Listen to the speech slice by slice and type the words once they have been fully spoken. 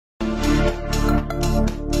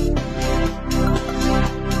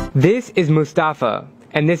This is Mustafa,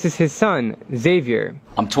 and this is his son, Xavier.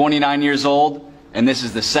 I'm 29 years old, and this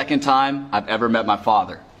is the second time I've ever met my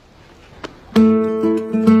father.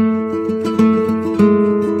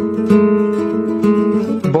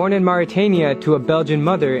 Born in Mauritania to a Belgian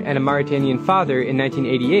mother and a Mauritanian father in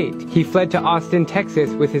 1988, he fled to Austin,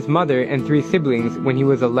 Texas with his mother and 3 siblings when he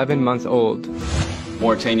was 11 months old.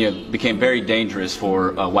 Mauritania became very dangerous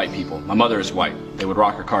for white people. My mother is white. They would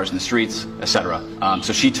rock her cars in the streets, etc.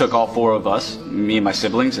 So she took all 4 of us, me and my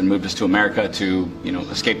siblings, and moved us to America to,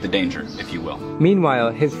 escape the danger, if you will. Meanwhile,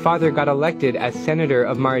 his father got elected as senator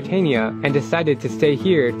of Mauritania and decided to stay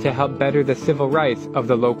here to help better the civil rights of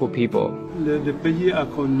the local people.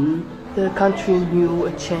 The country knew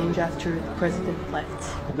a change after the president left.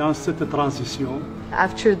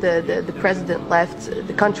 After the president left,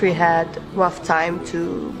 the country had a rough time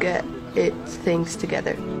to get its things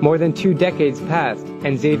together. More than 2 decades passed,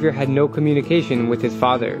 and Xavier had no communication with his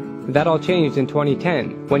father. That all changed in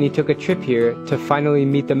 2010, when he took a trip here to finally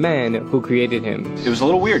meet the man who created him. It was a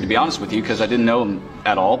little weird, to be honest with you, because I didn't know him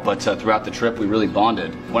at all, but throughout the trip we really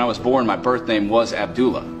bonded. When I was born, my birth name was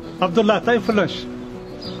Abdullah. Abdullah, time flash.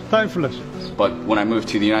 But when I moved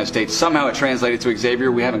to the United States, somehow it translated to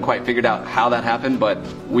Xavier. We haven't quite figured out how that happened, but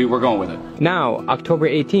we were going with it. Now, October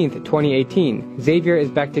 18th, 2018, Xavier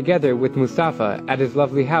is back together with Mustafa at his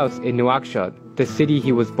lovely house in Nouakchott, the city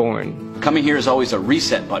he was born. Coming here is always a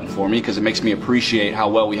reset button for me because it makes me appreciate how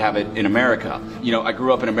well we have it in America. I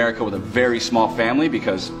grew up in America with a very small family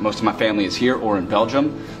because most of my family is here or in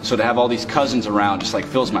Belgium. So to have all these cousins around just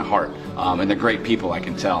fills my heart. And they're great people, I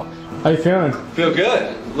can tell. How you feeling? Feel good.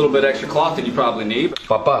 A little bit extra cloth than you probably need.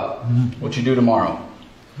 Papa, what you do tomorrow?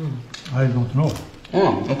 I don't know.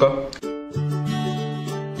 Oh, okay.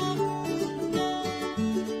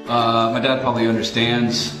 My dad probably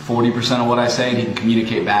understands 40% of what I say, and he can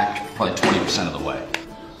communicate back probably 20% of the way.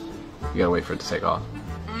 You gotta wait for it to take off.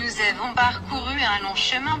 Nous avons parcouru un long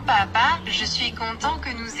chemin, papa. Je suis content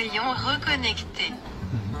que nous ayons reconnecté.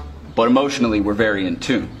 But emotionally, we're very in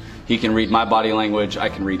tune. He can read my body language, I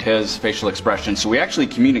can read his facial expressions, so we actually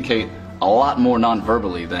communicate a lot more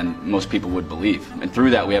non-verbally than most people would believe. And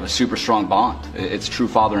through that, we have a super strong bond. It's true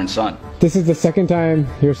father and son. This is the second time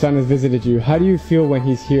your son has visited you. How do you feel when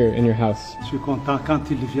he's here in your house? Je suis content quand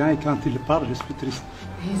il vient et quand il part, je suis triste.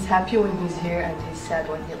 He's happy when he's here and he's sad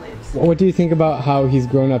when he leaves. What do you think about how he's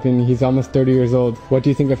grown up and he's almost 30 years old? What do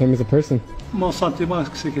you think of him as a person? Mon sentiment,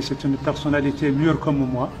 c'est que c'est une personnalité meilleure comme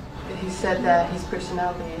moi. He said that his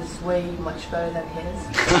personality is way much better than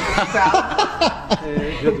his.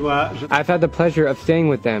 Proud. I've had the pleasure of staying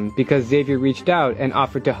with them because Xavier reached out and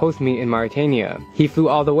offered to host me in Mauritania. He flew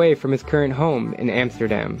all the way from his current home in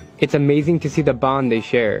Amsterdam. It's amazing to see the bond they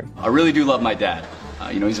share. I really do love my dad.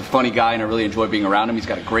 He's a funny guy and I really enjoy being around him. He's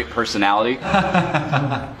got a great personality.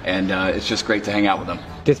 And it's just great to hang out with him.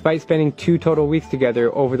 Despite spending 2 total weeks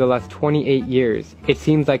together over the last 28 years, it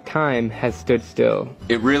seems like time has stood still.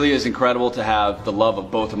 It really is incredible to have the love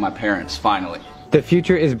of both of my parents, finally. The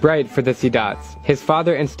future is bright for the Sidats. His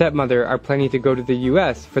father and stepmother are planning to go to the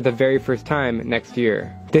US for the very first time next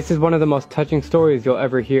year. This is one of the most touching stories you'll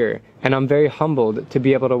ever hear, and I'm very humbled to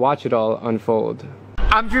be able to watch it all unfold.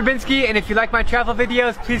 I'm Drubinski, and if you like my travel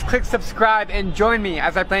videos, please click subscribe and join me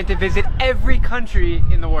as I plan to visit every country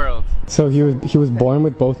in the world. So he was born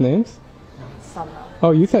with both names? Somehow.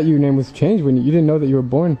 Oh, you thought your name was changed when you didn't know that you were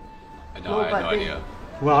born? No, I had no idea.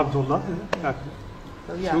 Well, Abdullah.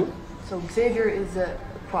 So yeah, so Xavier is a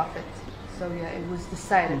prophet. So yeah, it was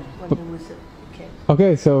decided when he was a kid.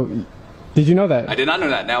 Okay, so did you know that? I did not know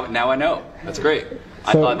that. Now I know. That's great.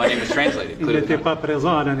 I thought my name was translated. Il n'était pas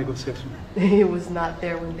présent à la négociation. He was not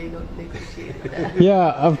there when they negotiated that.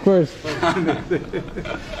 Yeah, of course.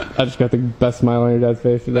 I just got the best smile on your dad's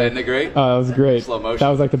face today. Isn't it great? Oh, that was great. Slow motion. That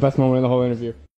was like the best moment in the whole interview.